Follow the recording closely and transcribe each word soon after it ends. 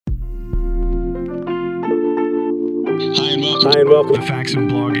Hi, and welcome to Faxon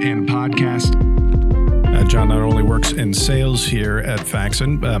Blog and Podcast. John not only works in sales here at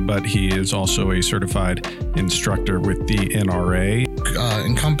Faxon, but he is also a certified instructor with the NRA.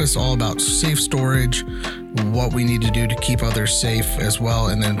 Encompass all about safe storage, what we need to do to keep others safe as well,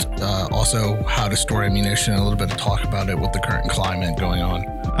 and then also how to store ammunition, a little bit of talk about it with the current climate going on.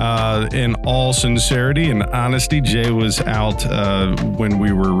 In all sincerity and honesty, Jay was out when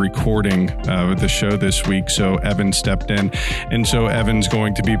we were recording the show this week, so Evan stepped in. And so Evan's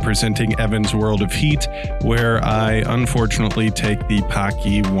going to be presenting Evan's World of Heat, where I unfortunately take the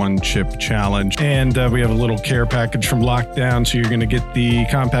Paqui One Chip Challenge. And we have a little care package from Lockdown, so you're going to get the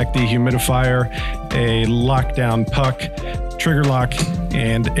compact dehumidifier, a Lockdown puck, trigger lock,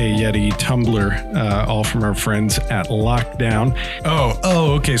 and a Yeti tumbler, all from our friends at Lockdown.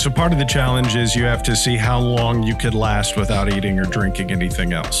 Oh, okay. So part of the challenge is you have to see how long you could last without eating or drinking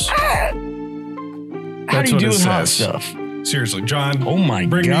anything else. How do you do with hot stuff? Seriously, John. Oh my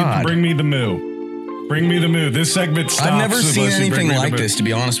God. Bring me the moo. Bring me the moo. This segment stops. I've never seen anything like this, to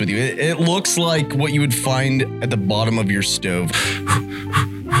be honest with you. It looks like what you would find at the bottom of your stove.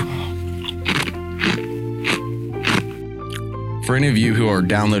 For any of you who are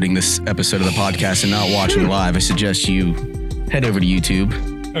downloading this episode of the podcast and not watching live, I suggest you head over to YouTube.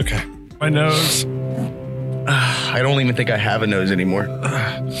 Okay. My nose. I don't even think I have a nose anymore.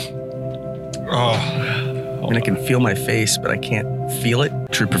 Oh. And I can feel my face, but I can't feel it.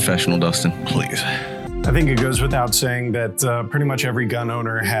 True professional, Dustin. Please. I think it goes without saying that pretty much every gun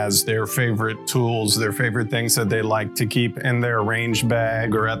owner has their favorite tools, their favorite things that they like to keep in their range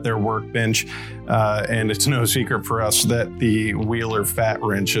bag or at their workbench. And it's no secret for us that the Wheeler Fat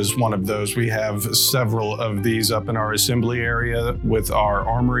Wrench is one of those. We have several of these up in our assembly area with our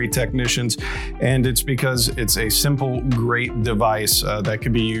armory technicians. And it's because it's a simple, great device that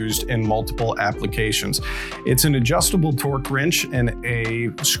can be used in multiple applications. It's an adjustable torque wrench in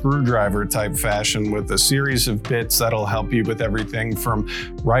a screwdriver type fashion with a series of bits that'll help you with everything from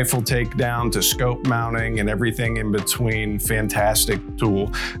rifle takedown to scope mounting and everything in between. Fantastic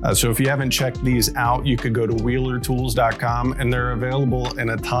tool. So if you haven't checked these out, you could go to wheelertools.com, and they're available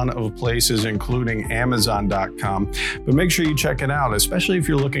in a ton of places, including amazon.com. But make sure you check it out, especially if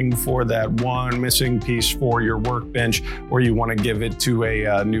you're looking for that one missing piece for your workbench, or you want to give it to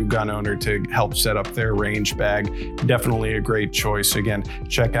a new gun owner to help set up their range bag. Definitely a great choice. Again,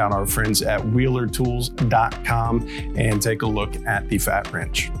 check out our friends at wheelertools.com and take a look at the Fat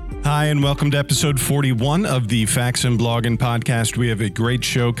Wrench. Hi, and welcome to episode 41 of the Faxon Blog and Podcast. We have a great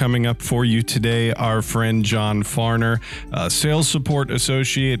show coming up for you today. Our friend John Farner, sales support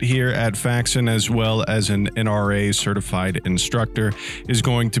associate here at Faxon, as well as an NRA certified instructor, is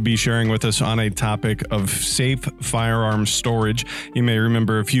going to be sharing with us on a topic of safe firearm storage. You may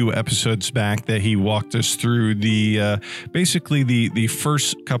remember a few episodes back that he walked us through the basically the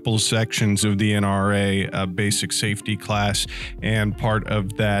first couple sections of the NRA basic safety class, and part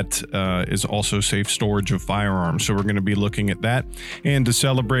of that is also safe storage of firearms. So we're going to be looking at that. And to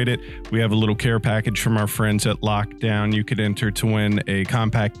celebrate it, we have a little care package from our friends at Lockdown. You could enter to win a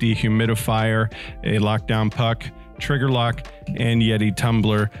compact dehumidifier, a Lockdown puck, trigger lock, and Yeti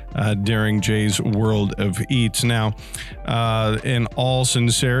tumbler during Jay's World of Eats. Now, in all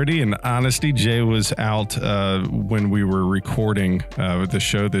sincerity and honesty, Jay was out when we were recording the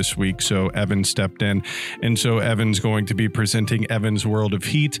show this week, so Evan stepped in. And so Evan's going to be presenting Evan's World of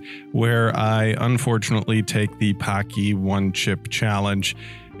Heat, where I unfortunately take the Paqui One Chip Challenge.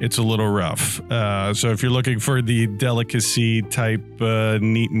 It's a little rough. So if you're looking for the delicacy type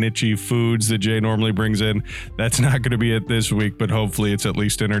neat niche foods that Jay normally brings in, that's not going to be it this week, but hopefully it's at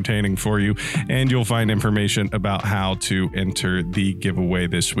least entertaining for you. And you'll find information about how to enter the giveaway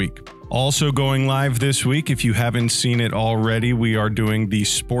this week. Also going live this week, if you haven't seen it already, we are doing the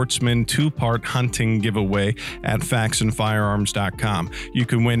Sportsman 2-part hunting giveaway at FaxonFirearms.com. You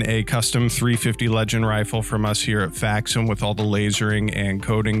can win a custom 350 Legend rifle from us here at Faxon with all the lasering and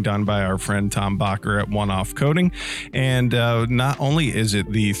coating done by our friend Tom Bacher at One Off Coating. And not only is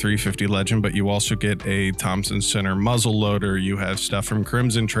it the 350 Legend, but you also get a Thompson Center muzzle loader. You have stuff from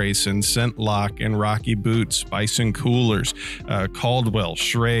Crimson Trace and Scent Lock and Rocky Boots, Bison coolers, Caldwell,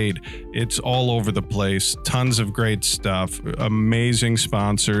 Schrade. It's all over the place. Tons of great stuff. Amazing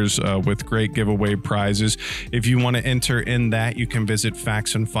sponsors with great giveaway prizes. If you want to enter in that, you can visit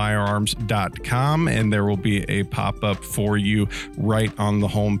FaxonFirearms.com, and there will be a pop-up for you right on the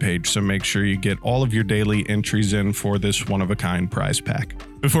homepage. So make sure you get all of your daily entries in for this one-of-a-kind prize pack.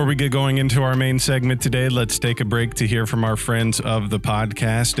 Before we get going into our main segment today, let's take a break to hear from our friends of the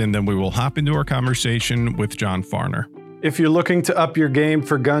podcast, and then we will hop into our conversation with John Farner. If you're looking to up your game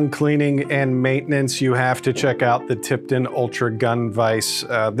for gun cleaning and maintenance, you have to check out the Tipton Ultra Gun Vise.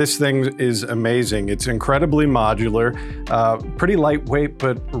 This thing is amazing. It's incredibly modular, pretty lightweight,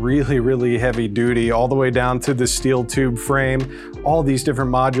 but really, really heavy duty, all the way down to the steel tube frame. All these different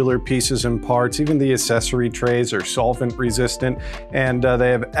modular pieces and parts, even the accessory trays are solvent resistant, and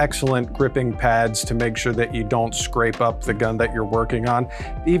they have excellent gripping pads to make sure that you don't scrape up the gun that you're working on.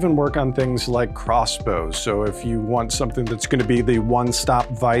 They even work on things like crossbows. So if you want something that's going to be the one-stop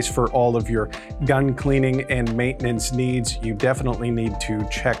vise for all of your gun cleaning and maintenance needs, you definitely need to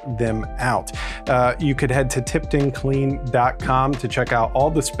check them out. You could head to tiptonclean.com to check out all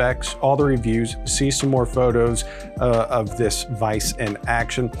the specs, all the reviews, see some more photos of this vise in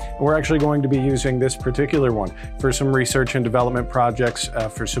action. We're actually going to be using this particular one for some research and development projects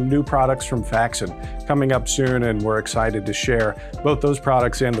for some new products from Faxon coming up soon, and we're excited to share both those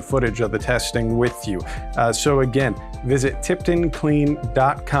products and the footage of the testing with you. So again, visit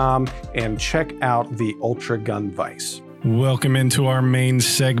tiptonclean.com and check out the Ultra Gun Vise. Welcome into our main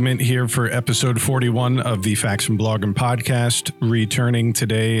segment here for episode 41 of the Faxon Blog and Podcast. Returning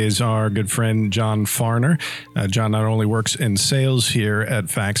today is our good friend John Farner. John not only works in sales here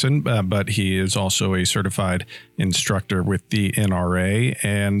at Faxon, but he is also a certified instructor with the NRA.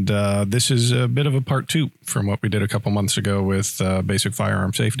 And this is a bit of a part two from what we did a couple months ago with basic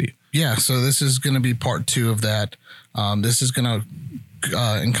firearm safety. Yeah, so this is going to be part two of that. This is going to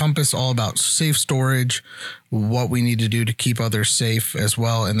encompass all about safe storage, what we need to do to keep others safe as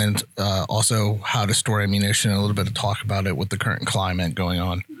well, and then also how to store ammunition, a little bit of talk about it with the current climate going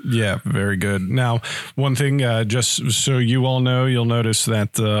on. Yeah, very good. Now, one thing, just so you all know, you'll notice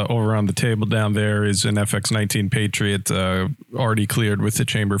that over on the table down there is an FX19 Patriot already cleared with the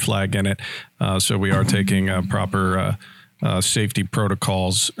chamber flag in it. So we are taking proper safety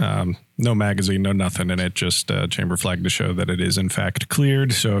protocols, no magazine, no nothing in it, just chamber flag to show that it is in fact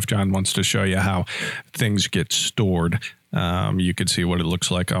cleared. So if John wants to show you how things get stored, you could see what it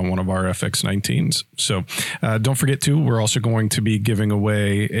looks like on one of our FX19s. So don't forget to, we're also going to be giving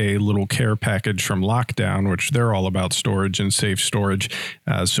away a little care package from Lockdown, which they're all about storage and safe storage.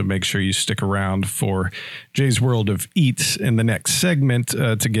 So make sure you stick around for Jay's World of Eats in the next segment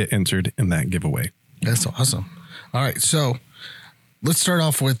to get entered in that giveaway. That's awesome. All right, so let's start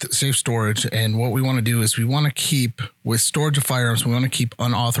off with safe storage. And what we want to do is we want to keep, with storage of firearms, we want to keep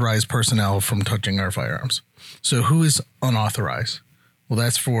unauthorized personnel from touching our firearms. So who is unauthorized? Well,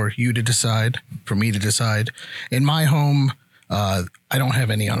 that's for you to decide, for me to decide. In my home, I don't have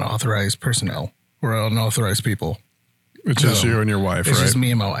any unauthorized personnel or unauthorized people. It's just you and your wife, it's right? It's just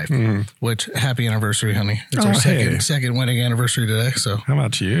me and my wife, which happy anniversary, honey. It's our second wedding anniversary today. So how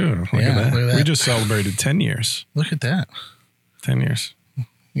about you? Look at that. We just celebrated 10 years. Look at that. 10 years.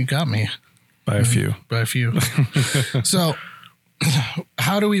 You got me. By a few. By a few. So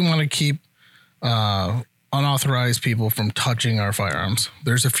how do we want to keep unauthorized people from touching our firearms?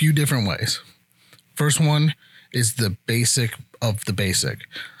 There's a few different ways. First one is the basic of the basic.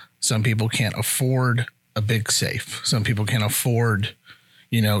 Some people can't afford a big safe. Some people can't afford,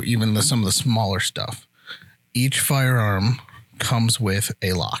 even some of the smaller stuff. Each firearm comes with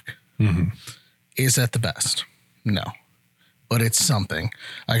a lock. Mm-hmm. Is that the best? No, but it's something.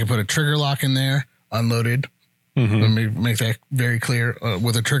 I can put a trigger lock in there, unloaded. Mm-hmm. Let me make that very clear.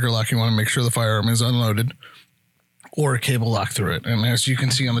 With a trigger lock, you want to make sure the firearm is unloaded, or a cable lock through it. And as you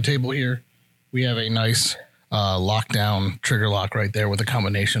can see on the table here, we have a nice lockdown trigger lock right there with a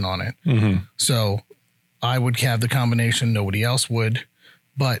combination on it. Mm-hmm. So I would have the combination, nobody else would,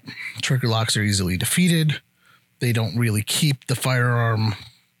 but trigger locks are easily defeated. They don't really keep the firearm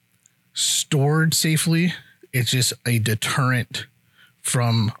stored safely. It's just a deterrent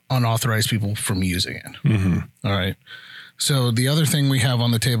from unauthorized people from using it. Mm-hmm. All right. So the other thing we have on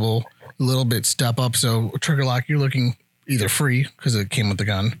the table, a little bit step up. So trigger lock, you're looking either free because it came with the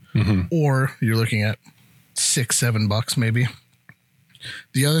gun, or you're looking at $6-7 maybe.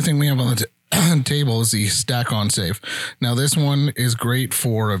 The other thing we have on the table is the stack on safe. Now this one is great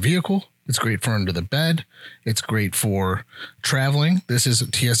for a vehicle. It's great for under the bed. It's great for traveling. This is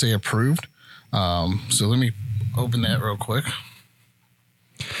TSA approved. So let me open that real quick.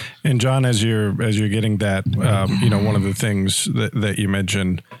 And John, as you're getting that, one of the things that you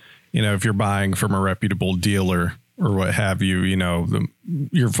mentioned, if you're buying from a reputable dealer or what have you,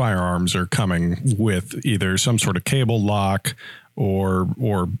 your firearms are coming with either some sort of cable lock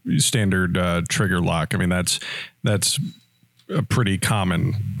or standard trigger lock. I mean, that's a pretty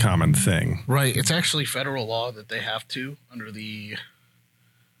common thing. Right. It's actually federal law that they have to under the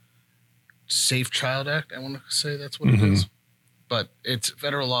Safe Child Act. I want to say that's what it is. but it's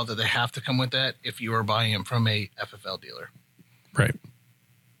federal law that they have to come with that if you are buying it from a FFL dealer. Right.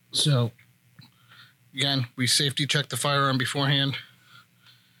 So, again, we safety check the firearm beforehand.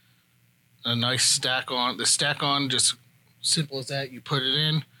 A nice stack on. The stack on, just simple as that. You put it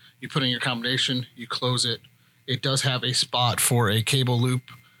in, you put in your combination, you close it. It does have a spot for a cable loop.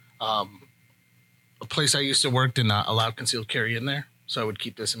 A place I used to work did not allow concealed carry in there, so I would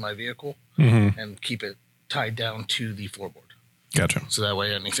keep this in my vehicle and keep it tied down to the floorboard. Gotcha. So that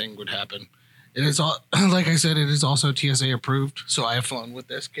way anything would happen. It is all, like I said, it is also TSA approved. So I have flown with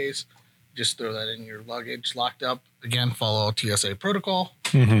this case. Just throw that in your luggage, locked up. Again, follow all TSA protocol.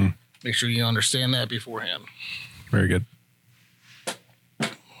 Make sure you understand that beforehand. Very good.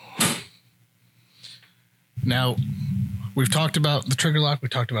 Now, we've talked about the trigger lock. We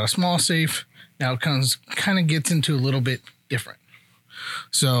talked about a small safe. Now it kind of gets into a little bit different.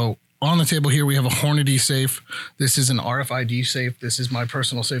 So on the table here, we have a Hornady safe. This is an RFID safe. This is my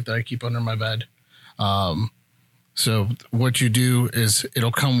personal safe that I keep under my bed. So what you do is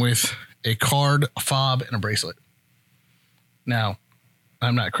it'll come with a card, a fob, and a bracelet. Now,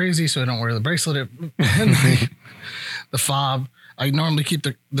 I'm not crazy, so I don't wear the bracelet. The fob, I normally keep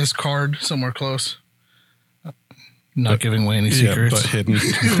this card somewhere close. Not giving away any secrets. But hidden.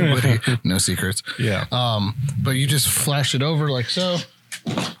 No secrets. Yeah. But you just flash it over like so,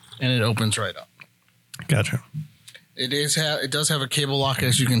 and it opens right up. Gotcha. It does have a cable lock,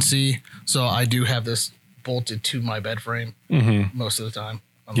 as you can see. So I do have this bolted to my bed frame most of the time,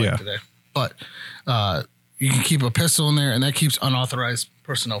 unlike today. But you can keep a pistol in there, and that keeps unauthorized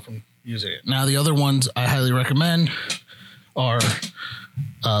personnel from using it. Now, the other ones I highly recommend are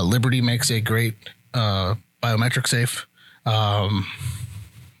Liberty makes a great biometric safe.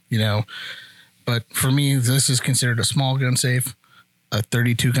 But for me, this is considered a small gun safe. A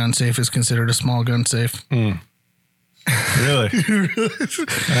 32 gun safe is considered a small gun safe. Really?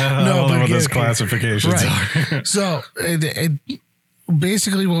 I don't know what those classifications are. So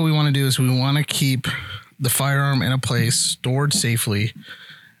basically what we want to do is we want to keep the firearm in a place stored safely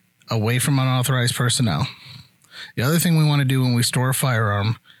away from unauthorized personnel. The other thing we want to do when we store a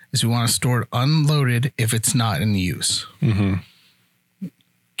firearm is we want to store it unloaded if it's not in use.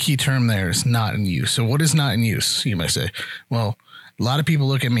 Key term there is not in use. So what is not in use, you might say? Well, a lot of people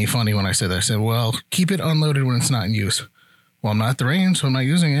look at me funny when I say that. I said, well, keep it unloaded when it's not in use. Well, I'm not at the range, so I'm not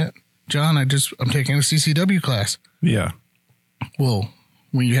using it. John, I'm taking a CCW class. Yeah. Well,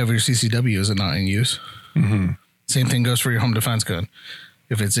 when you have your CCW, is it not in use? Same thing goes for your home defense gun.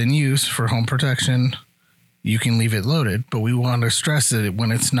 If it's in use for home protection, you can leave it loaded, but we want to stress that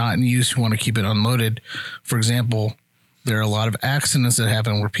when it's not in use, you want to keep it unloaded. For example, there are a lot of accidents that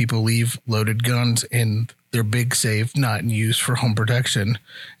happen where people leave loaded guns in their big safe, not in use for home protection,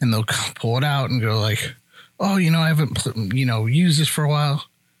 and they'll pull it out and go like, oh, I haven't, used this for a while.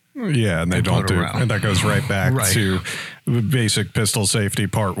 Yeah, and they don't do it. And that goes right back to the basic pistol safety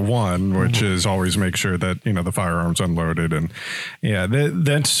part 1, which is always make sure that, the firearm's unloaded. And yeah,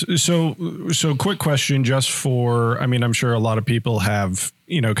 that's so quick question just for, I'm sure a lot of people have,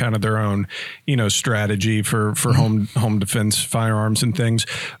 kind of their own, strategy for home defense firearms and things.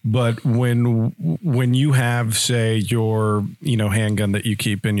 But when you have, say, your, handgun that you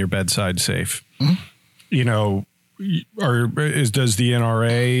keep in your bedside safe, does the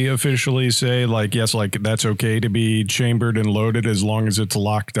NRA officially say yes, that's okay to be chambered and loaded as long as it's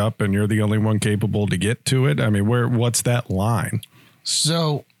locked up and you're the only one capable to get to it? What's that line?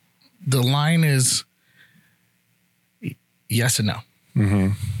 So the line is yes and no.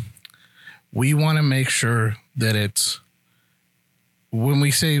 We want to make sure that when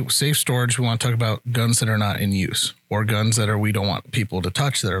we say safe storage, we want to talk about guns that are not in use or guns that we don't want people to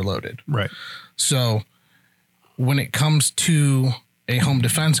touch that are loaded. Right. So when it comes to a home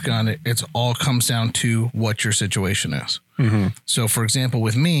defense gun, it all comes down to what your situation is. So, for example,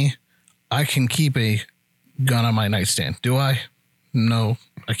 with me, I can keep a gun on my nightstand. Do I? No,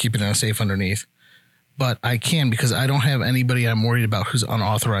 I keep it in a safe underneath. But I can because I don't have anybody I'm worried about who's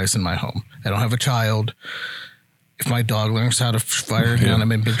unauthorized in my home. I don't have a child. If my dog learns how to fire a gun,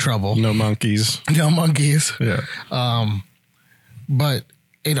 I'm in big trouble. No monkeys. No monkeys. Yeah. But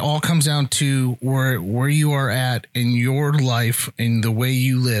it all comes down to where you are at in your life and the way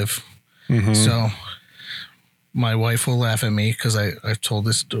you live. So my wife will laugh at me because I've told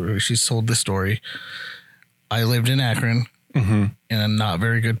this story. She's told this story. I lived in Akron in a not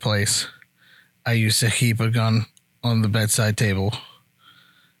very good place. I used to keep a gun on the bedside table.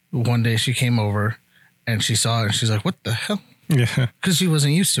 One day she came over and she saw it and she's like, what the hell? Yeah. Because she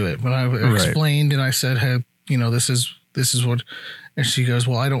wasn't used to it. But I explained and I said, hey, this is what... And she goes,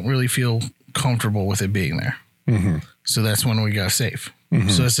 well, I don't really feel comfortable with it being there. So that's when we got safe.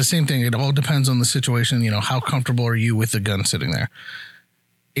 So it's the same thing. It all depends on the situation. You know, how comfortable are you with the gun sitting there?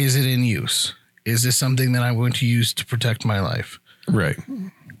 Is it in use? Is this something that I'm going to use to protect my life? Right.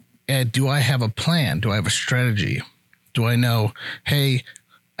 And do I have a plan? Do I have a strategy? Do I know, hey,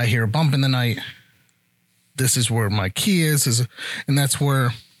 I hear a bump in the night. This is where my key is. And that's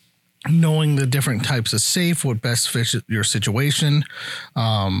where knowing the different types of safe would best fit your situation.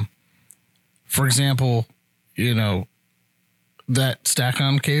 For example, you know, that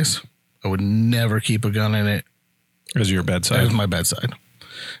stack-on case, I would never keep a gun in it as your bedside. As my bedside,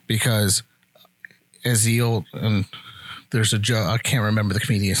 because as the old and there's a joke, I can't remember the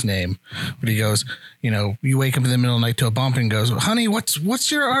comedian's name, but he goes, you know, you wake up in the middle of the night to a bump and goes, honey, what's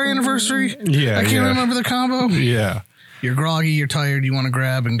our anniversary? Yeah, I can't remember the combo. Yeah, you're groggy, you're tired, you want to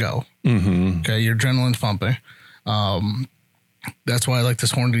grab and go. Okay, your adrenaline's pumping. That's why I like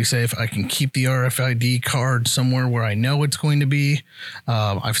this Hornady safe. I can keep the RFID card somewhere where I know it's going to be.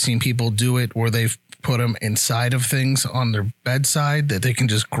 I've seen people do it where they've put them inside of things on their bedside that they can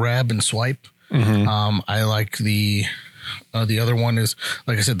just grab and swipe. I like the other one is,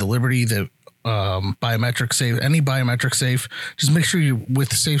 like I said, the Liberty, the biometric safe, any biometric safe. Just make sure you, with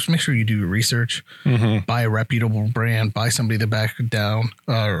the safes, make sure you do your research. Buy a reputable brand, buy somebody that backs it down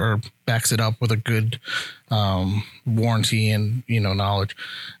or backs it up with a good warranty and, you know, knowledge.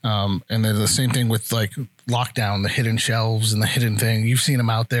 And then the same thing with like lockdown, the hidden shelves and the hidden thing. You've seen them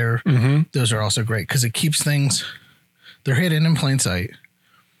out there. Those are also great because it keeps things, they're hidden in plain sight,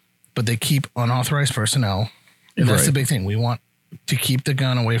 but they keep unauthorized personnel. And that's the big thing. We want to keep the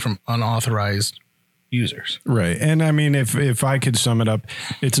gun away from unauthorized users. Right. And I mean, if I could sum it up,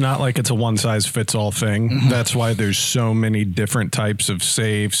 it's not like it's a one size fits all thing. That's why there's so many different types of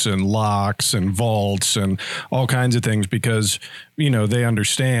safes and locks and vaults and all kinds of things, because, you know, they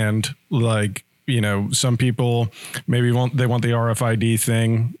understand, like, you know, some people maybe want the RFID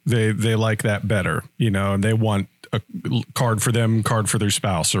thing. They like that better, you know, and they want a card for them, card for their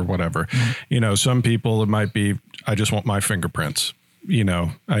spouse or whatever. You know, some people, it might be, I just want my fingerprints, you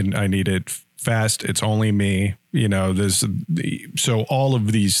know, I need it fast. It's only me, you know, so all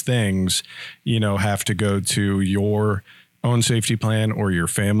of these things, you know, have to go to your own safety plan or your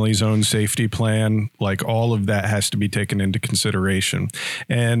family's own safety plan. Like all of that has to be taken into consideration.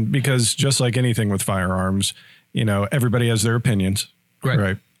 And because just like anything with firearms, you know, everybody has their opinions,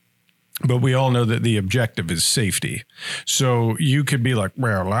 right? But we all know that the objective is safety. So you could be like,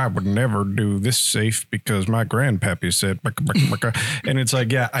 well, I would never do this safe because my grandpappy said, and it's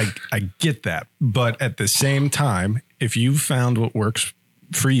like, yeah, I get that. But at the same time, if you found what works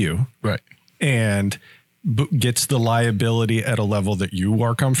for you, right, and gets the liability at a level that you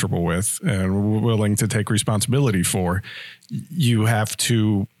are comfortable with and willing to take responsibility for, you have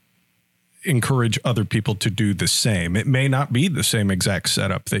to encourage other people to do the same. It may not be the same exact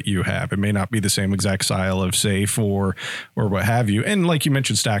setup that you have. It may not be the same exact style of safe or what have you. And like you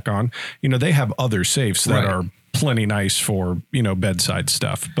mentioned, Stack-On, you know, they have other safes that are plenty nice for, you know, bedside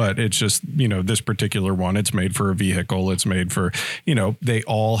stuff, but it's just, you know, this particular one, it's made for a vehicle. It's made for, you know, they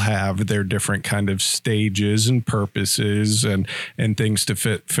all have their different kind of stages and purposes and things to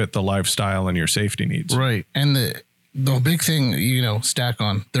fit the lifestyle and your safety needs. Right. And the big thing, you know,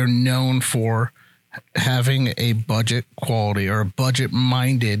 Stack-On, they're known for having a budget quality or a budget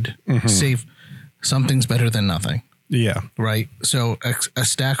minded safe. Something's better than nothing. Yeah. Right. So a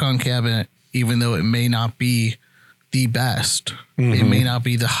Stack-On cabinet, even though it may not be the best, it may not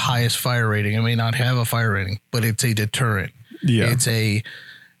be the highest fire rating, it may not have a fire rating, but it's a deterrent. Yeah. It's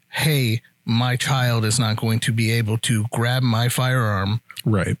hey, my child is not going to be able to grab my firearm.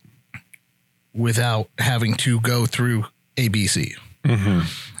 Right. Without having to go through ABC.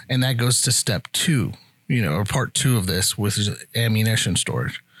 And that goes to step 2, you know, or part 2 of this, which is ammunition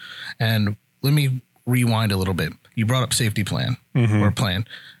storage. And let me rewind a little bit. You brought up safety plan or plan.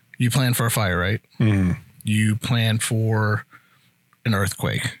 You plan for a fire, right? You plan for an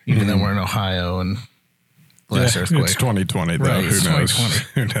earthquake, even though we're in Ohio and last earthquake. It's 2020 though. Right, Who knows? 2020.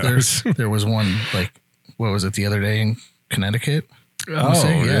 Who knows? There was one, like, what was it, the other day in Connecticut?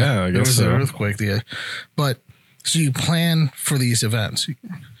 Oh, yeah, I guess there was so. an earthquake. But so you plan for these events.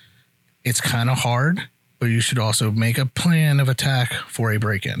 It's kind of hard, but you should also make a plan of attack for a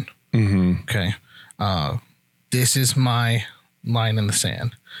break-in. Okay. This is my line in the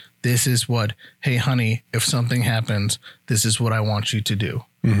sand. This is what, hey, honey, if something happens, this is what I want you to do.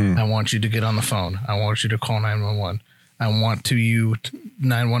 I want you to get on the phone. I want you to call 911. I want to you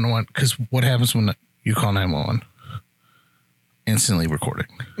 911, because what happens when you call 911? Instantly recording.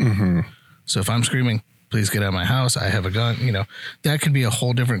 So if I'm screaming, please get out of my house. I have a gun. You know, that could be a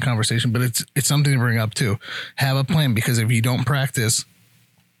whole different conversation, but it's something to bring up too. Have a plan, because if you don't practice,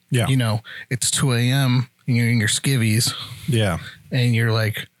 you know, it's 2 a.m. and you're in your skivvies. Yeah. And you're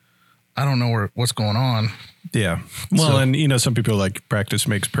like, I don't know what's going on. Yeah. Well, and you know, some people are like practice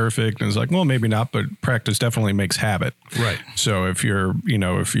makes perfect, and it's like, well, maybe not, but practice definitely makes habit. Right. So if you're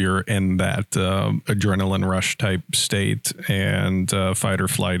in that adrenaline rush type state and fight or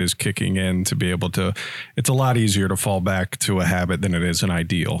flight is kicking in, to be able to, it's a lot easier to fall back to a habit than it is an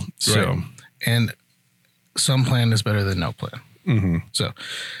ideal. So, right. And some plan is better than no plan. Mm-hmm. So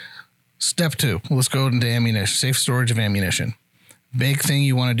step 2, let's go into ammunition, safe storage of ammunition. Big thing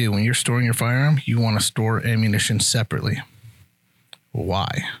you want to do when you're storing your firearm, you want to store ammunition separately. Why?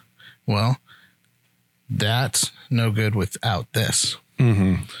 Well, that's no good without this.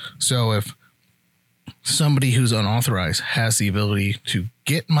 Mm-hmm. So if somebody who's unauthorized has the ability to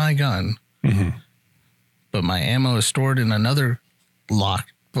get my gun, but my ammo is stored in another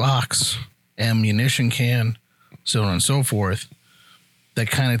locked box, ammunition can, so on and so forth, that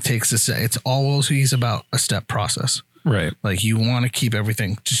kind of takes it's always about a step process. Right. Like you want to keep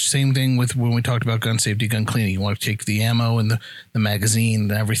everything. Just same thing with when we talked about gun safety, gun cleaning. You want to take the ammo and the magazine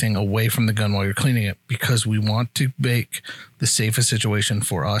and everything away from the gun while you're cleaning it, because we want to make the safest situation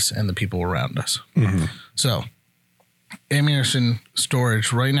for us and the people around us. Mm-hmm. So ammunition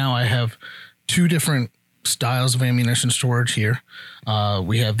storage. Right now I have 2 different styles of ammunition storage here.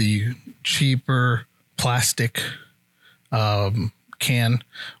 We have the cheaper plastic can.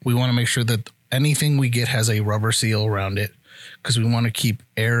 We want to make sure that anything we get has a rubber seal around it, because we want to keep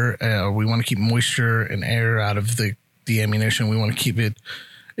air, we want to keep moisture and air out of the ammunition. We want to keep it.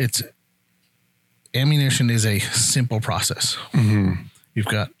 Ammunition is a simple process. Mm-hmm. You've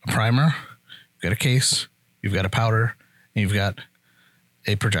got a primer, you've got a case, you've got a powder, and you've got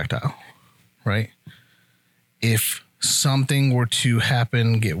a projectile, right? If something were to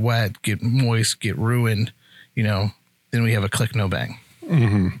happen, get wet, get moist, get ruined, you know, then we have a click, no bang.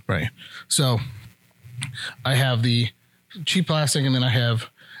 Mm-hmm. Right. So I have the cheap plastic, and then I have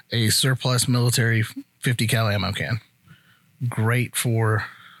a surplus military 50 cal ammo can. Great for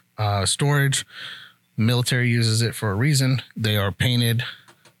storage. Military uses it for a reason. They are painted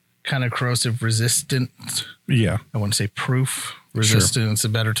kind of corrosive resistant. Yeah. I want to say proof resistant. It's a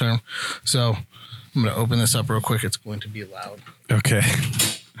better term. So I'm going to open this up real quick. It's going to be loud. Okay.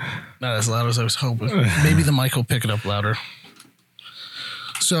 Not as loud as I was hoping. Maybe the mic will pick it up louder.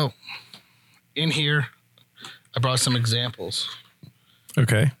 So in here, I brought some examples.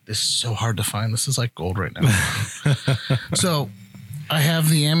 Okay. This is so hard to find. This is like gold right now. So I have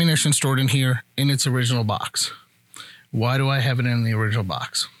the ammunition stored in here in its original box. Why do I have it in the original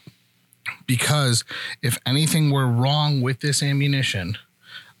box? Because if anything were wrong with this ammunition,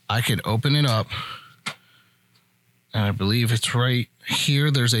 I could open it up, and I believe it's right here.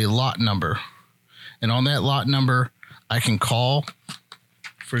 There's a lot number. And on that lot number, I can call,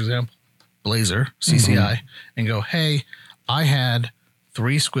 for example, Blazer, CCI, and go, hey, I had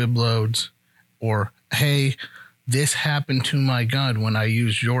 3 squib loads, or hey, this happened to my gun when I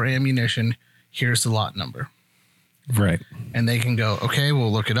used your ammunition. Here's the lot number. Right. And they can go, okay,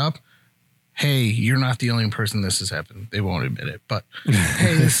 we'll look it up. Hey, you're not the only person this has happened. They won't admit it, but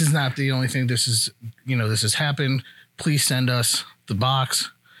hey, this is not the only thing. This has happened. Please send us the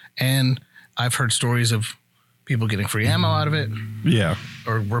box. And I've heard stories of people getting free ammo out of it. Yeah.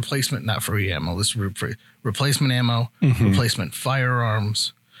 Or replacement, not free ammo. This is replacement ammo, replacement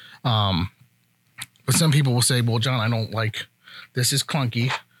firearms. But some people will say, well, John, I don't like, this is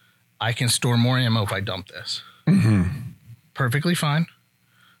clunky. I can store more ammo if I dump this. Mm-hmm. Perfectly fine.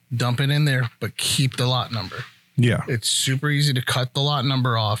 Dump it in there, but keep the lot number. Yeah. It's super easy to cut the lot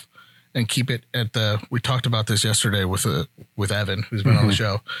number off and keep it at we talked about this yesterday with Evan, who's been on the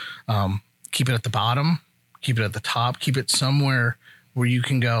show. Keep it at the bottom, keep it at the top, keep it somewhere where you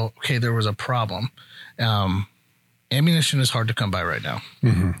can go, okay, there was a problem. Ammunition is hard to come by right now.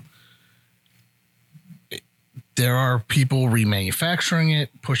 Mm-hmm. There are people remanufacturing it,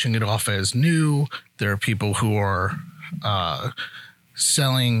 pushing it off as new. There are people who are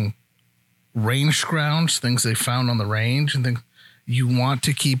selling range scrounge, things they found on the range, and things. You want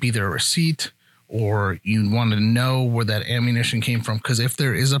to keep either a receipt or you want to know where that ammunition came from, because if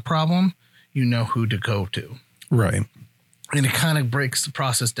there is a problem, you know who to go to. Right. And it kind of breaks the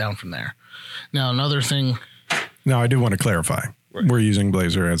process down from there. Now, another thing. Now, I do want to clarify. Right. We're using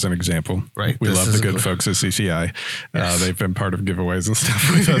Blazer as an example. Right. We love the good folks at CCI. Yes. They've been part of giveaways and stuff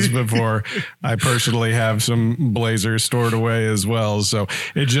with us before. I personally have some Blazers stored away as well. So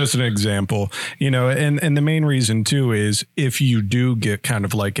it's just an example, and the main reason too is if you do get kind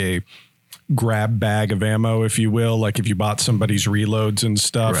of like a grab bag of ammo, if you will. Like if you bought somebody's reloads and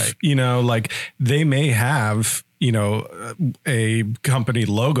stuff, Right. you know, like they may have, you know, a company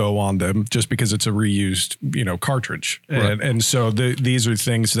logo on them just because it's a reused, you know, cartridge. Right. And so these are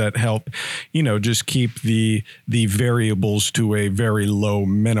things that help, you know, just keep the variables to a very low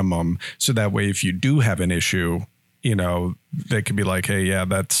minimum. So that way, if you do have an issue, you know, they could be like, hey, yeah,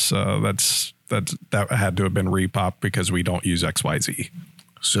 that had to have been repopped because we don't use XYZ.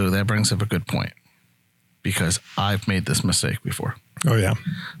 So that brings up a good point, because I've made this mistake before. Oh, yeah.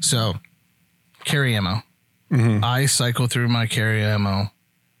 So carry ammo. I cycle through my carry ammo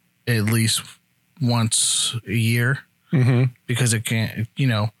at least once a year because it can't, you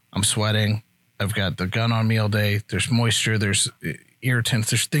know, I'm sweating. I've got the gun on me all day. There's moisture. There's irritants.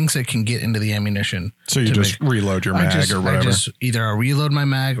 There's things that can get into the ammunition. So you just reload your mag or whatever. Either I'll reload my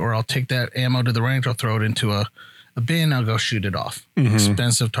mag or I'll take that ammo to the range. I'll throw it into a bin. I'll go shoot it off.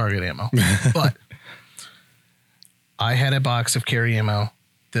 Expensive target ammo. But I had a box of carry ammo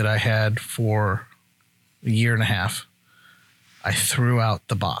that I had for a year and a half. I threw out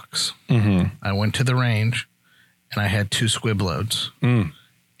the box. I went to the range and I had 2 squib loads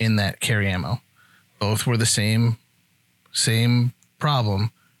in that carry ammo. Both were the same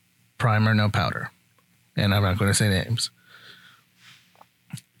problem, primer, no powder. And I'm not going to say names.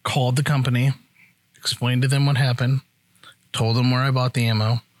 Called the company, explained to them what happened, told them where I bought the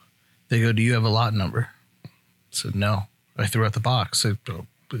ammo. They go, do you have a lot number? I said, no. I threw out the box.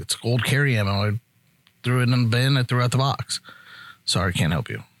 It's old carry ammo. I threw it in the bin. I threw out the box. Sorry, can't help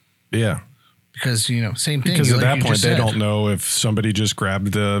you. Yeah. Because, you know, same thing. Because at that point, they don't know if somebody just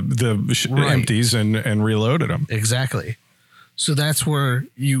grabbed the Right. empties and reloaded them. Exactly. So that's where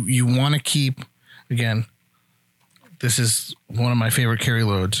you want to keep, again, this is one of my favorite carry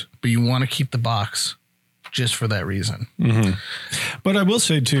loads, but you want to keep the box just for that reason. But I will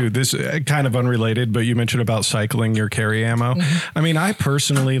say too, this kind of unrelated, but you mentioned about cycling your carry ammo. I mean, I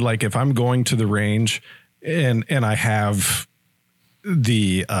personally, like if I'm going to the range and I have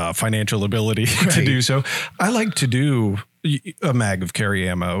the financial ability to do so, I like to do a mag of carry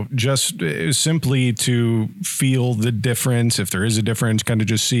ammo just simply to feel the difference. If there is a difference, kind of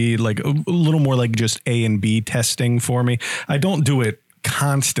just see like a little more like just A and B testing for me. I don't do it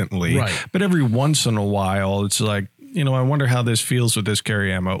constantly, Right. but every once in a while it's like, you know, I wonder how this feels with this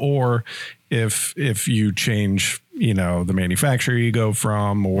carry ammo, or if you change, you know, the manufacturer you go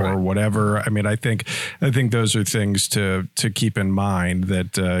from or Right. whatever. I mean, I think those are things to keep in mind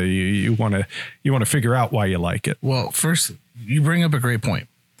that you want to figure out why you like it. Well, first, you bring up a great point.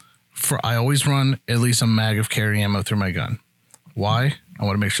 I always run at least a mag of carry ammo through my gun. Why? I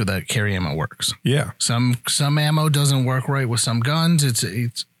want to make sure that carry ammo works. Yeah. Some ammo doesn't work right with some guns.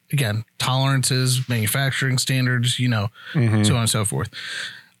 It's again, tolerances, manufacturing standards, you know, so on and so forth.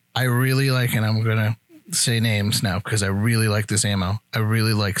 I really like, and I'm going to say names now because I really like this ammo. I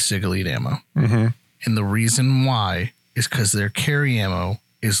really like Sig Elite ammo. And the reason why is because their carry ammo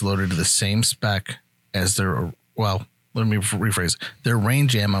is loaded to the same spec as their, well, let me rephrase. Their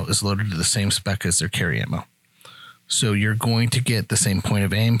range ammo is loaded to the same spec as their carry ammo. So you're going to get the same point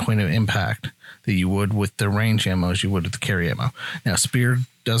of aim, point of impact that you would with the range ammo as you would with the carry ammo. Now, Spear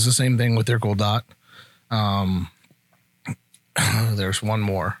does the same thing with their Gold Dot. There's one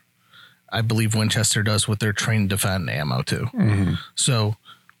more. I believe Winchester does with their Train Defend ammo too. So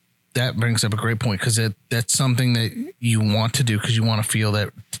that brings up a great point because that's something that you want to do because you want to feel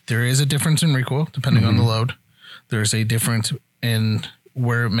that there is a difference in recoil depending on the load. There's a difference in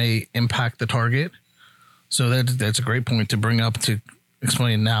where it may impact the target. So that's a great point to bring up to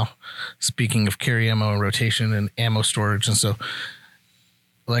explain now. Speaking of carry ammo and rotation and ammo storage. And so,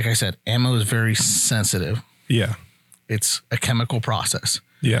 like I said, ammo is very sensitive. Yeah. It's a chemical process.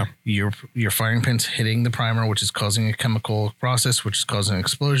 Yeah. Your firing pin's hitting the primer, which is causing a chemical process, which is causing an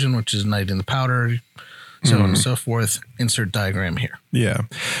explosion, which is igniting the powder, so on and so forth. Insert diagram here. Yeah.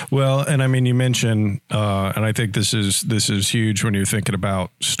 Well, and I mean, you mentioned, and I think this is huge when you're thinking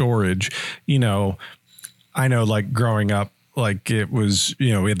about storage. You know, I know like growing up, like it was,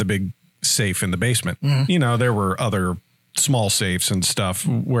 you know, we had the big safe in the basement. You know, there were other small safes and stuff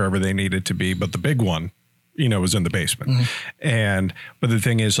wherever they needed to be, but the big one, you know, was in the basement. But the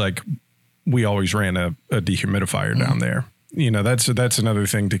thing is, like, we always ran a dehumidifier down there. You know, that's another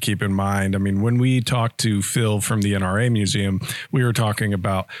thing to keep in mind. I mean, when we talked to Phil from the NRA Museum, we were talking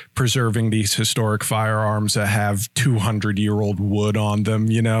about preserving these historic firearms that have 200-year-old wood on them,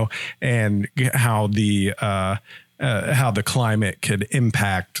 you know, and how the climate could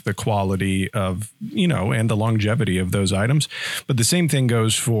impact the quality of, you know, and the longevity of those items. But the same thing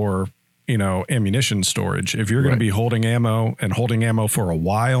goes for ammunition storage. If you're going to be holding ammo for a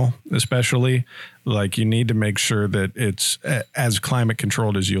while, especially, like, you need to make sure that it's as climate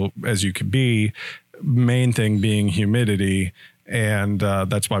controlled as you can be. Main thing being humidity. And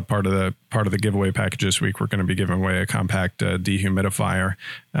that's why part of the giveaway package this week, we're going to be giving away a compact dehumidifier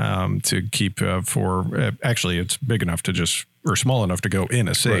to keep actually, it's big enough to or small enough to go in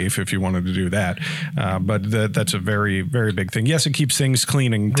a safe if you wanted to do that. But that's a very, very big thing. Yes, it keeps things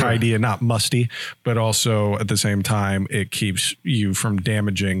clean and tidy and not musty, but also at the same time, it keeps you from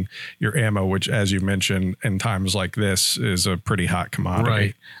damaging your ammo, which, as you mentioned, in times like this, is a pretty hot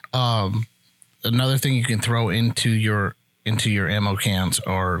commodity. Right. Another thing you can throw into your ammo cans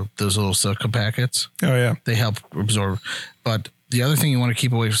are those little silica packets. Oh, yeah. They help absorb. But the other thing you want to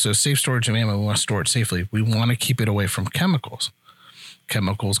keep away, so safe storage of ammo, we want to store it safely. We want to keep it away from chemicals.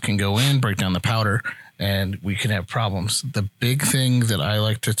 Chemicals can go in, break down the powder, and we can have problems. The big thing that I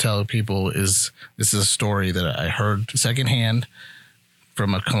like to tell people is, this is a story that I heard secondhand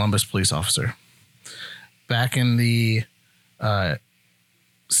from a Columbus police officer. Back in the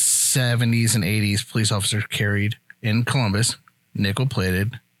 70s and 80s, police officers carried in Columbus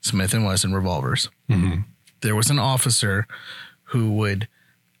nickel-plated Smith & Wesson revolvers. Mm-hmm. There was an officer who would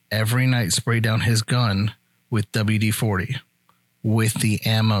every night spray down his gun with WD-40 with the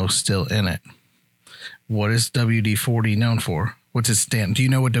ammo still in it. What is WD-40 known for? What's it stand? Do you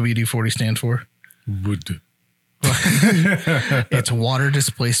know what WD-40 stands for? Wood. It's water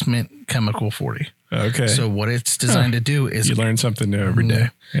displacement chemical 40. Okay. So what it's designed to do is... You learn something new every day.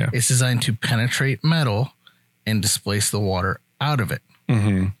 Yeah. It's designed to penetrate metal and displace the water out of it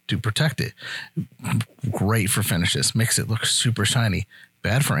to protect it. Great for finishes. Makes it look super shiny.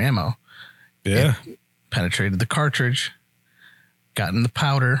 Bad for ammo. Yeah. It penetrated the cartridge, got in the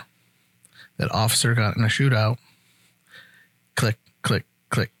powder. That officer got in a shootout. Click, click,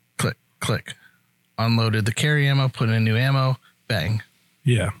 click, click, click. Unloaded the carry ammo, put in new ammo, bang.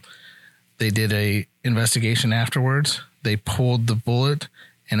 Yeah. They did a investigation afterwards. They pulled the bullet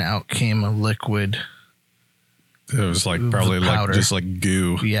and out came a liquid. It was like probably like just like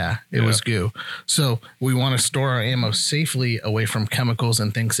goo. Yeah, it was goo. So we want to store our ammo safely away from chemicals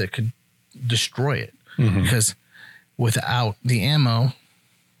and things that could destroy it. Because without the ammo,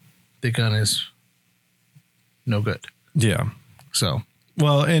 the gun is no good. Yeah. So.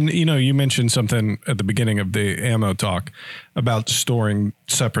 Well, and you mentioned something at the beginning of the ammo talk about storing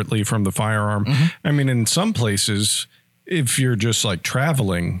separately from the firearm. I mean, in some places, if you're just like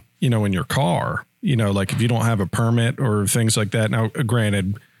traveling, in your car, like if you don't have a permit or things like that. Now,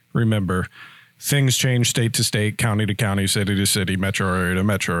 granted, remember, things change state to state, county to county, city to city, metro area to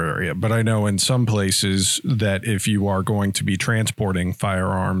metro area. But I know in some places that if you are going to be transporting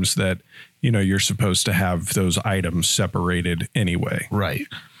firearms that, you're supposed to have those items separated anyway. Right.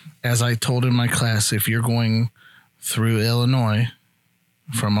 As I told in my class, if you're going through Illinois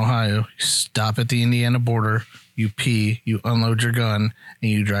from Ohio, you stop at the Indiana border, you pee, you unload your gun,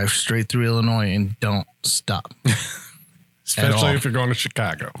 and you drive straight through Illinois and don't stop. Especially if you're going to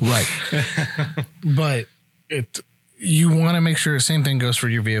Chicago. Right. But you want to make sure the same thing goes for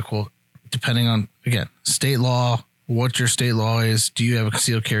your vehicle, depending on, again, state law, what your state law is. Do you have a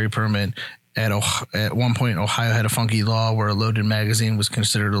concealed carry permit? At one point, Ohio had a funky law where a loaded magazine was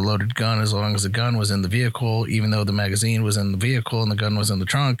considered a loaded gun as long as the gun was in the vehicle, even though the magazine was in the vehicle and the gun was in the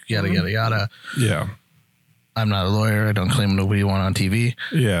trunk, yada, yada, yada. Yeah. I'm not a lawyer. I don't claim to be one on TV.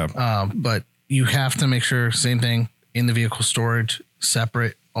 Yeah. But you have to make sure, same thing, in the vehicle storage,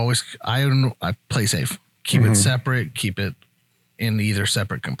 separate. Always, I play safe. Keep it separate. Keep it in either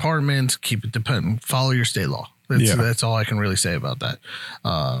separate compartments. Keep it follow your state law. That's all I can really say about that.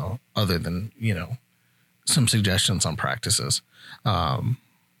 Other than, some suggestions on practices. But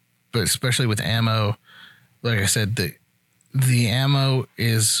especially with ammo, like I said, the ammo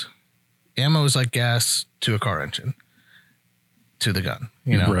is like gas to a car engine, to the gun,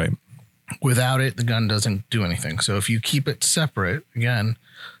 Right. Without it, the gun doesn't do anything. So if you keep it separate, again,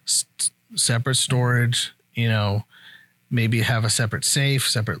 separate storage, maybe have a separate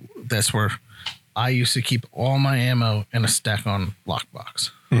safe, that's where I used to keep all my ammo in a stack on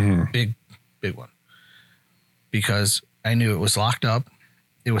lockbox. Big one. Because I knew it was locked up.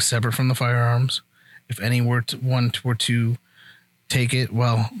 It was separate from the firearms. If anyone were to take it,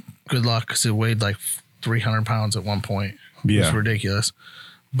 well, good luck, because it weighed like 300 pounds at one point. It was ridiculous.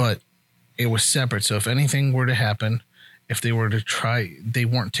 But it was separate. So if anything were to happen, if they were to try, they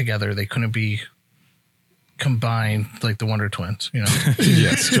weren't together. They couldn't be combined like the Wonder Twins,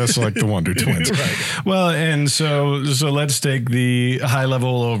 Yes, just like the Wonder Twins. Right. Well, and so let's take the high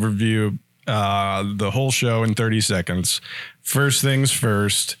level overview, the whole show in 30 seconds. First things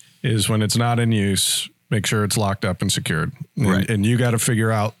first, is when it's not in use, make sure it's locked up and secured. Right. And you got to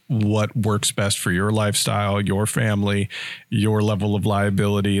figure out what works best for your lifestyle, your family, your level of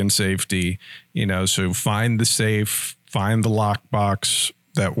liability and safety. So find the safe, find the lockbox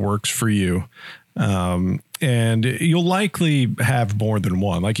that works for you. And you'll likely have more than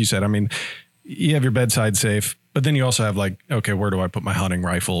one. Like you said, I mean, you have your bedside safe, but then you also have like, okay, where do I put my hunting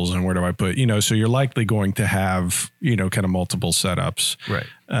rifles and where do I put, so you're likely going to have, kind of multiple setups.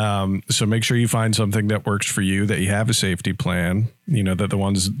 Right. So make sure you find something that works for you, that you have a safety plan, that the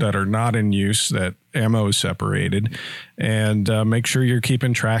ones that are not in use, that ammo is separated, and make sure you're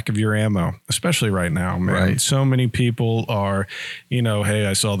keeping track of your ammo, especially right now, man. Right. So many people are, hey,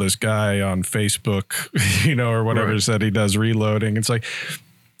 I saw this guy on Facebook, or whatever Right. said he does reloading. It's like,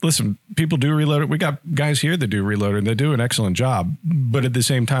 listen, people do reload it. We got guys here that do reloading. They do an excellent job. But at the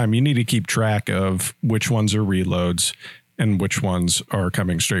same time, you need to keep track of which ones are reloads and which ones are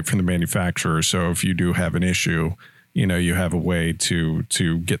coming straight from the manufacturer. So if you do have an issue, you have a way to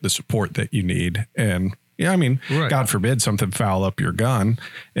get the support that you need. And yeah, I mean, Right. God forbid something foul up your gun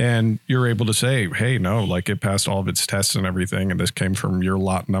and you're able to say, hey, no, like it passed all of its tests and everything. And this came from your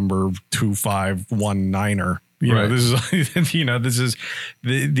lot number 2519er. Right.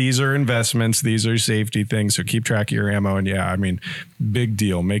 These are investments. These are safety things. So keep track of your ammo. And yeah, I mean, big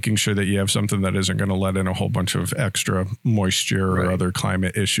deal, making sure that you have something that isn't going to let in a whole bunch of extra moisture Right. or other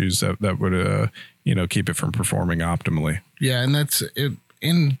climate issues that would, keep it from performing optimally. Yeah. And that's it.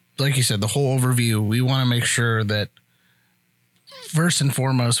 In, like you said, the whole overview, we want to make sure that first and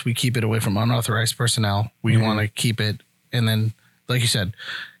foremost, we keep it away from unauthorized personnel. We want to keep it. And then, like you said,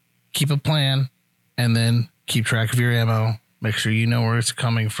 keep a plan and then keep track of your ammo. Make sure you know where it's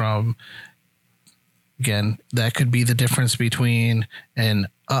coming from. Again, that could be the difference between an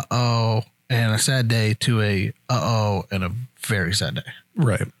uh-oh and a sad day to a uh-oh and a very sad day.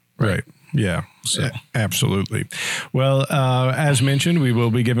 Right. Yeah, So. absolutely. Well, as mentioned, we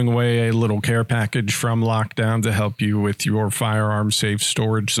will be giving away a little care package from Lockdown to help you with your firearm safe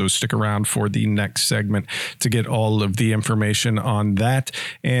storage. So stick around for the next segment to get all of the information on that.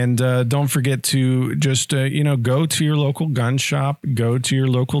 And don't forget to just, go to your local gun shop, go to your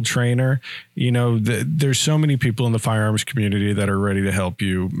local trainer. There's so many people in the firearms community that are ready to help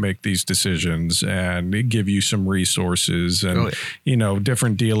you make these decisions and give you some resources. And,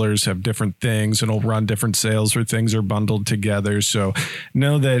 different dealers have different things and will run different sales where things are bundled together. So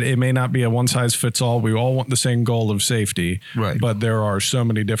know that it may not be a one size fits all. We all want the same goal of safety, Right. but there are so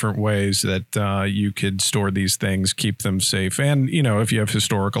many different ways that you could store these things, keep them safe. And, if you have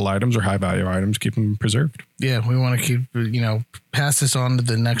historical items or high value items, keep them preserved. Yeah, we want to keep, pass this on to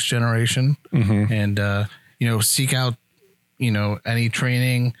the next generation and, seek out, any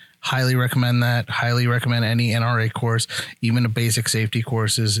training. Highly recommend that. Highly recommend any NRA course. Even a basic safety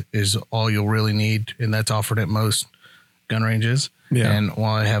course is all you'll really need. And that's offered at most gun ranges. Yeah. And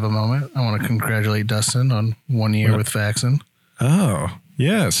while I have a moment, I want to congratulate Dustin on 1 year with Faxon. Oh,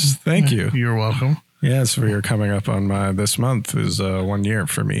 yes. Thank you. You're welcome. Yes, we are coming up on this month is 1 year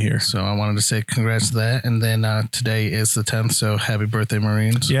for me here. So I wanted to say congrats to that. And then today is the 10th. So happy birthday,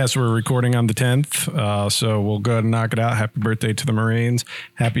 Marines. Yes, we're recording on the 10th. So we'll go ahead and knock it out. Happy birthday to the Marines.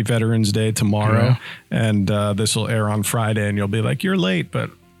 Happy Veterans Day tomorrow. Yeah. And this will air on Friday and you'll be like, you're late, but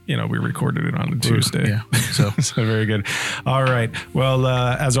we recorded it on a Tuesday. Yeah. So So very good. All right. Well,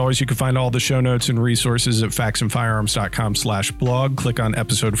 as always, you can find all the show notes and resources at faxonfirearms.com/blog. Click on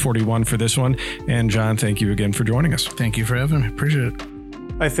episode 41 for this one. And John, thank you again for joining us. thank you for having me. Appreciate it.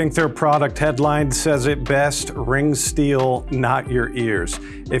 I think their product headline says it best: ring steel, not your ears.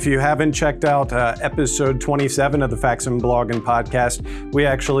 If you haven't checked out episode 27 of the Faxon Blog and Podcast, we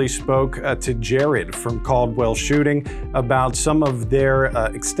actually spoke to Jared from Caldwell Shooting about some of their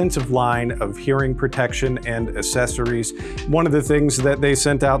extensive line of hearing protection and accessories. One of the things that they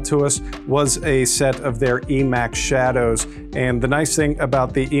sent out to us was a set of their EMAX Shadows. And the nice thing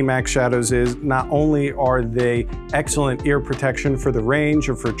about the EMAX Shadows is not only are they excellent ear protection for the range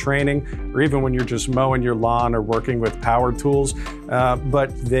or for training, or even when you're just mowing your lawn or working with power tools, but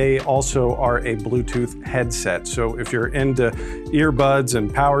they also are a Bluetooth headset. So if you're into earbuds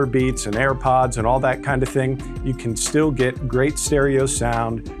and power beats and AirPods and all that kind of thing, you can still get great stereo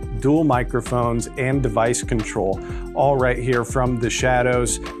sound, dual microphones, and device control, all right here from the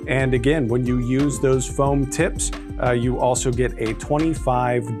Shadows. And again, when you use those foam tips, you also get a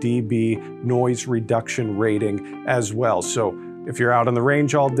 25 dB noise reduction rating as well. So If you're out on the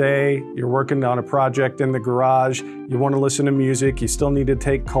range all day, you're working on a project in the garage, you want to listen to music, you still need to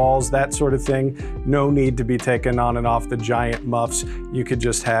take calls, that sort of thing, no need to be taken on and off the giant muffs. You could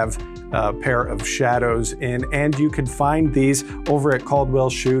just have a pair of Shadows in, and you could find these over at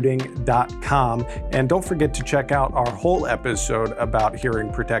caldwellshooting.com. And don't forget to check out our whole episode about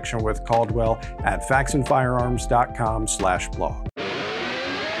hearing protection with Caldwell at faxonfirearms.com/blog.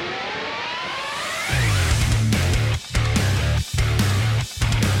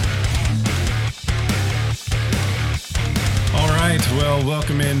 Well,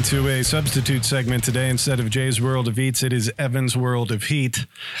 welcome into a substitute segment today. Instead of Jay's World of Eats, it is Evan's World of Heat.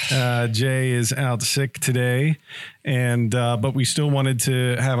 Jay is out sick today, and but we still wanted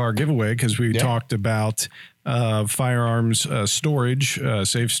to have our giveaway because we talked about firearms storage,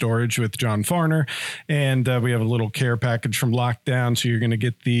 safe storage with John Farner, and we have a little care package from Lockdown. So you're going to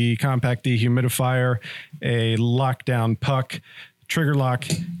get the compact dehumidifier, a Lockdown puck, trigger lock,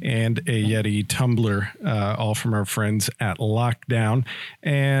 and a Yeti tumbler, all from our friends at Lockdown.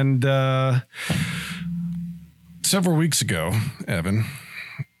 And several weeks ago, Evan,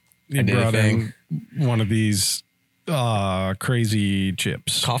 you brought in one of these crazy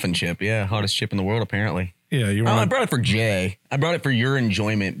chips. Coffin chip, yeah. Hottest chip in the world, apparently. Yeah, I brought it for Jay. I brought it for your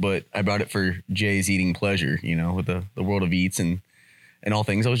enjoyment, but I brought it for Jay's eating pleasure, you know, with the World of Eats and all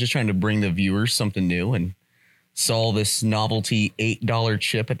things. I was just trying to bring the viewers something new, and saw this novelty $8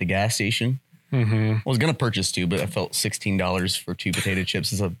 chip at the gas station. I was going to purchase two, but I felt $16 for two potato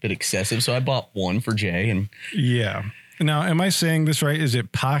chips is a bit excessive. So I bought one for Jay. And yeah. Now, am I saying this right? Is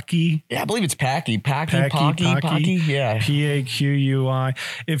it Pocky? Yeah, I believe it's Pocky. Pocky. Yeah. Paqui.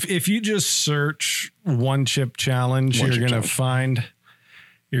 If you just search one chip challenge, you're going to find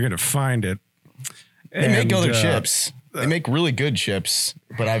it. They make other chips. They make really good chips,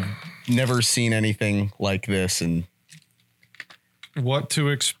 but I've never seen anything like this. And what to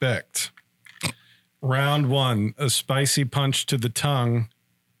expect? Round 1, a spicy punch to the tongue.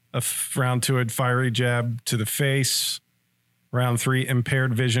 Round 2, a fiery jab to the face. Round 3,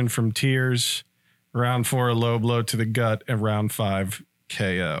 impaired vision from tears. Round 4, a low blow to the gut. And round 5,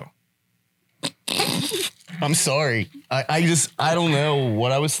 KO. I'm sorry. I don't know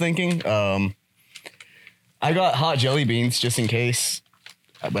what I was thinking. I got hot jelly beans just in case,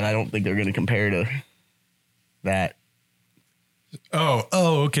 but I don't think they're going to compare to that. Oh,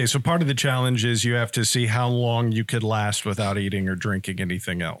 okay. So part of the challenge is you have to see how long you could last without eating or drinking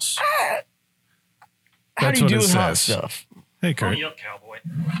anything else. How do you do with hot stuff? Hey, Kurt. Hurry up, cowboy.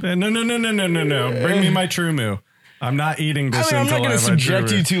 No. Bring me my True Moo. I'm not eating this I'm until not I going to have my subject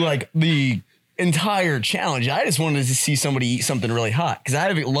True you Moo. to like the entire challenge. I just wanted to see somebody eat something really hot because I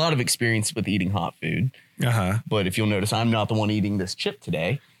have a lot of experience with eating hot food. But if you'll notice, I'm not the one eating this chip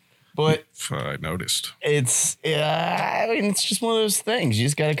today. But I noticed. It's it's just one of those things. You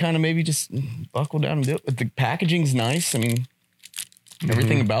just got to kind of maybe just buckle down and do it. But the packaging's nice. I mean,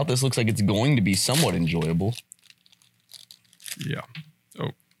 everything about this looks like it's going to be somewhat enjoyable. Yeah. Oh,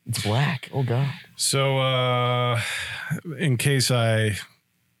 it's black. Oh God. So, in case I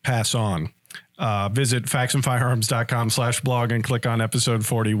pass on, visit faxonfirearms.com/blog and click on episode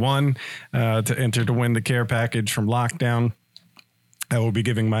 41 to enter to win the care package from Lockdown. I will be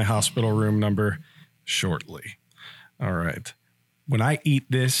giving my hospital room number shortly. All right. When I eat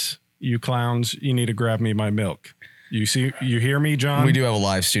this, you clowns, you need to grab me my milk. You hear me, John? We do have a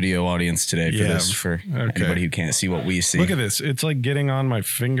live studio audience today for this, for anybody who can't see what we see. Look at this. It's like getting on my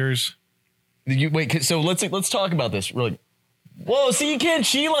fingers. So let's talk about this really. Whoa, see, you can't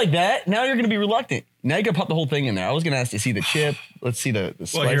cheat like that. Now you're going to be reluctant. Now you got to pop the whole thing in there. I was going to ask to see the chip. Let's see the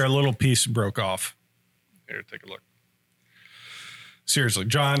slice. Well, here, a little piece broke off. Here, take a look. Seriously,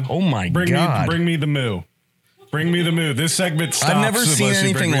 John. Oh, my God. Bring me the moo. Bring me the moo. This segment stops. I've never seen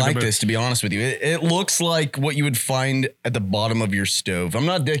anything like this, to be honest with you. It looks like what you would find at the bottom of your stove. I'm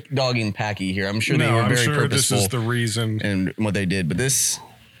not dogging Packy here. I'm sure they were very purposeful. This is the reason. And what they did. But this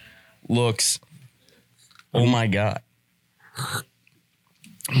looks, oh, my God.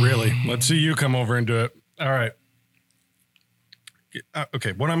 Really? Let's see you come over and do it. All right.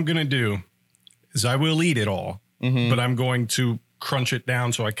 Okay, what I'm going to do is I will eat it all, but I'm going to crunch it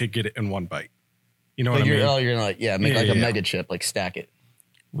down so I could get it in one bite. You know what I mean? Oh, you're going to make a mega chip, like stack it.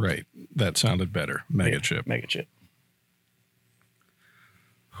 Right. That sounded better. Mega chip. Mega chip.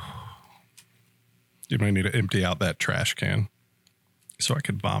 You might need to empty out that trash can so I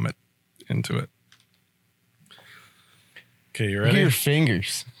could vomit into it. Okay, you ready? Look at your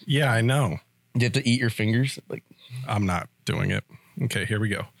fingers. Yeah, I know. You have to eat your fingers? Like, I'm not doing it. Okay, here we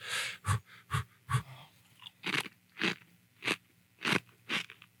go.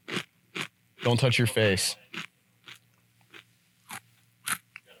 Don't touch your face.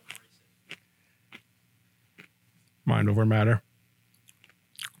 mind over matter.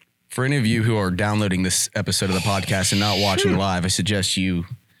 For any of you who are downloading this episode of the podcast and not watching live, I suggest you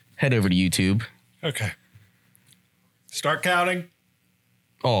head over to YouTube. Okay. Start counting.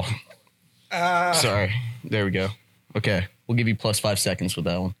 Oh, sorry. There we go. Okay. We'll give you plus 5 seconds with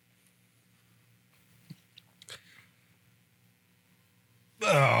that one.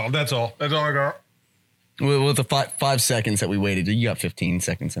 Oh, that's all. That's all I got. With the 5 seconds that we waited, you got 15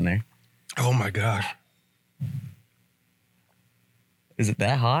 seconds in there. Oh, my gosh. Is it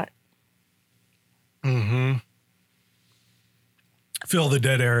that hot? Mm-hmm. Fill the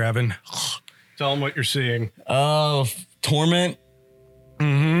dead air, Evan. Tell them what you're seeing. Oh, torment.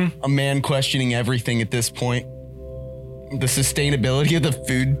 Mm-hmm. A man questioning everything at this point. The sustainability of the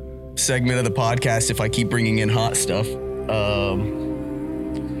food segment of the podcast if I keep bringing in hot stuff.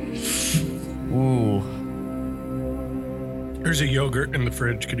 Ooh. There's a yogurt in the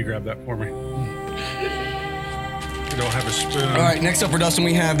fridge. Could you grab that for me? You don't have a spoon. All right, next up for Dustin,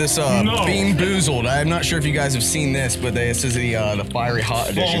 we have this Bean Boozled. I'm not sure if you guys have seen this, but this is the Fiery Hot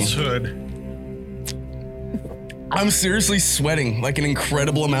Edition. Falsehood. I'm seriously sweating, like an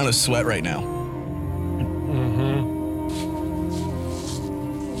incredible amount of sweat right now.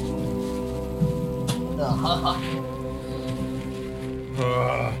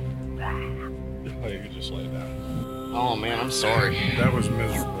 Oh, you could just lay down. Oh man, I'm sorry. That was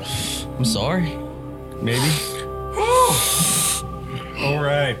miserable. I'm sorry. Maybe. All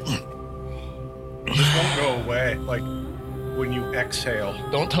right. This won't go away. Like when you exhale.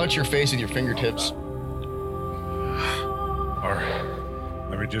 Don't touch your face with your fingertips. All right.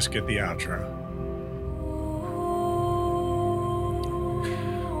 Let me just get the outro.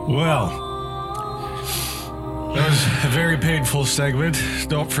 Well, that was a very painful segment.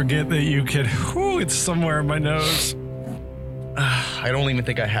 Don't forget that you can. Whew, it's somewhere in my nose. I don't even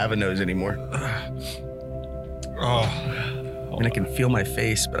think I have a nose anymore. Oh. I mean, I can feel my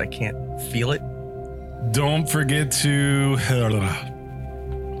face, but I can't feel it. Don't forget to.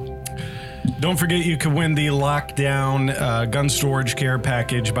 Don't forget you can win the lockdown gun storage care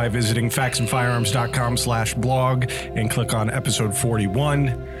package by visiting faxandfirearms.com/blog and click on episode 41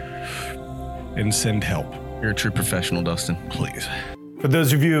 and send help. You're a true professional, Dustin. Please. For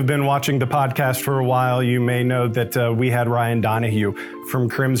those of you who have been watching the podcast for a while, you may know that we had Ryan Donahue from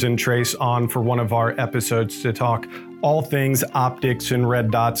Crimson Trace on for one of our episodes to talk all things optics and red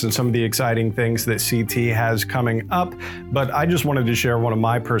dots and some of the exciting things that CT has coming up. But I just wanted to share one of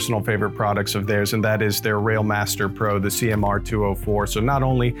my personal favorite products of theirs, and that is their Railmaster Pro, the CMR 204. So not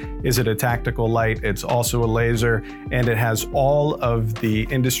only is it a tactical light, it's also a laser, and it has all of the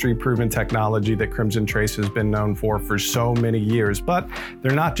industry-proven technology that Crimson Trace has been known for so many years. But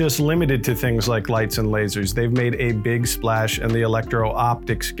they're not just limited to things like lights and lasers. They've made a big splash in the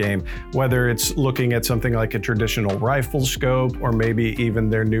electro-optics game, whether it's looking at something like a traditional rifle scope, or maybe even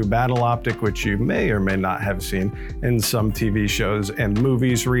their new battle optic, which you may or may not have seen in some TV shows and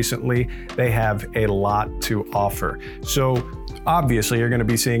movies recently. They have a lot to offer. So obviously, you're going to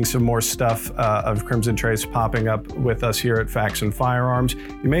be seeing some more stuff of Crimson Trace popping up with us here at Fax and Firearms.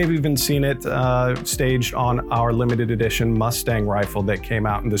 You may have even seen it staged on our limited edition Mustang rifle that came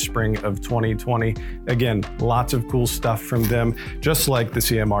out in the spring of 2020. Again, lots of cool stuff from them, just like the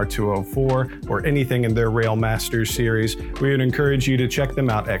CMR 204 or anything in their Railmaster series. We would encourage you to check them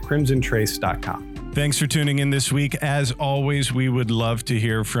out at crimsontrace.com. Thanks for tuning in this week. As always, we would love to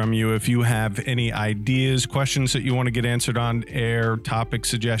hear from you. If you have any ideas, questions that you want to get answered on air, topic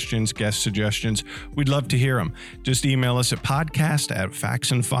suggestions, guest suggestions, we'd love to hear them. Just email us at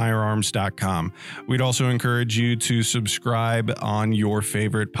podcast@faxandfirearms.com. We'd also encourage you to subscribe on your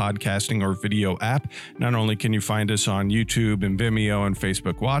favorite podcasting or video app. Not only can you find us on YouTube and Vimeo and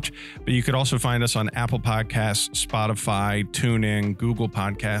Facebook Watch, but you could also find us on Apple Podcasts, Spotify, TuneIn, Google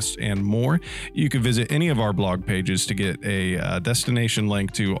Podcasts, and more. You can visit any of our blog pages to get a destination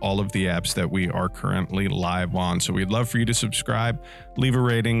link to all of the apps that we are currently live on. So we'd love for you to subscribe, leave a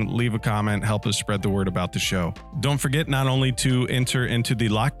rating, leave a comment, help us spread the word about the show. Don't forget not only to enter into the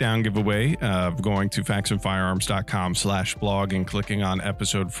lockdown giveaway of going to faxandfirearms.com/blog and clicking on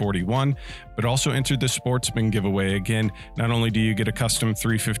episode 41, but also enter the Sportsman giveaway. Again, not only do you get a custom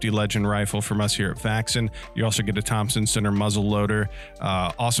 350 Legend rifle from us here at Faxon, you also get a Thompson Center muzzle loader,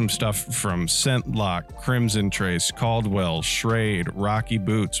 awesome stuff from ScentLok, Crimson Trace, Caldwell, Schrade, Rocky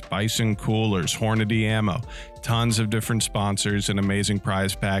Boots, Bison Coolers, Hornady Ammo, tons of different sponsors, an amazing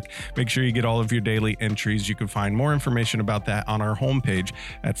prize pack. Make sure you get all of your daily entries. You can find more information about that on our homepage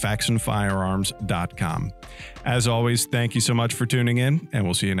at faxandfirearms.com. As always, thank you so much for tuning in, and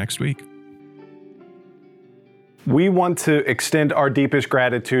we'll see you next week. We want to extend our deepest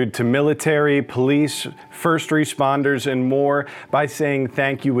gratitude to military, police, first responders, and more by saying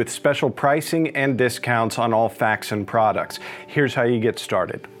thank you with special pricing and discounts on all Faxon products. Here's how you get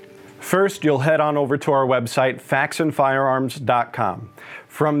started. First, you'll head on over to our website, faxonfirearms.com.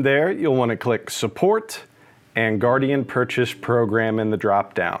 From there, you'll want to click Support and Guardian Purchase Program in the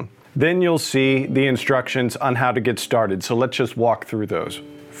drop-down. Then you'll see the instructions on how to get started, so let's just walk through those.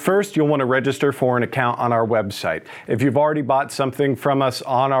 First, you'll want to register for an account on our website. If you've already bought something from us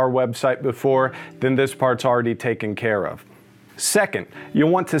on our website before, then this part's already taken care of. Second, you'll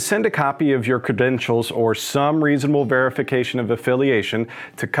want to send a copy of your credentials or some reasonable verification of affiliation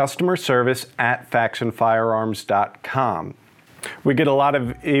to customer service at faxonfirearms.com. We get a lot of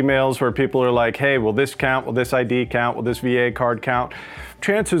emails where people are like, hey, will this count? Will this ID count? Will this VA card count?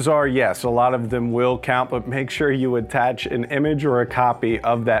 Chances are, yes, a lot of them will count, but make sure you attach an image or a copy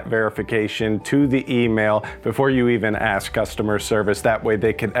of that verification to the email before you even ask customer service. That way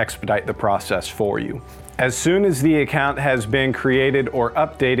they can expedite the process for you. As soon as the account has been created or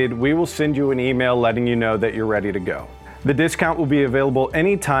updated, we will send you an email letting you know that you're ready to go. The discount will be available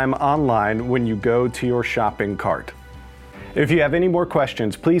anytime online when you go to your shopping cart. If you have any more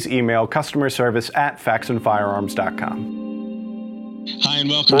questions, please email customer service at faxonfirearms.com. Hi and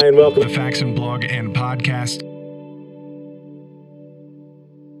welcome Hi and welcome to the Faxon blog and podcast.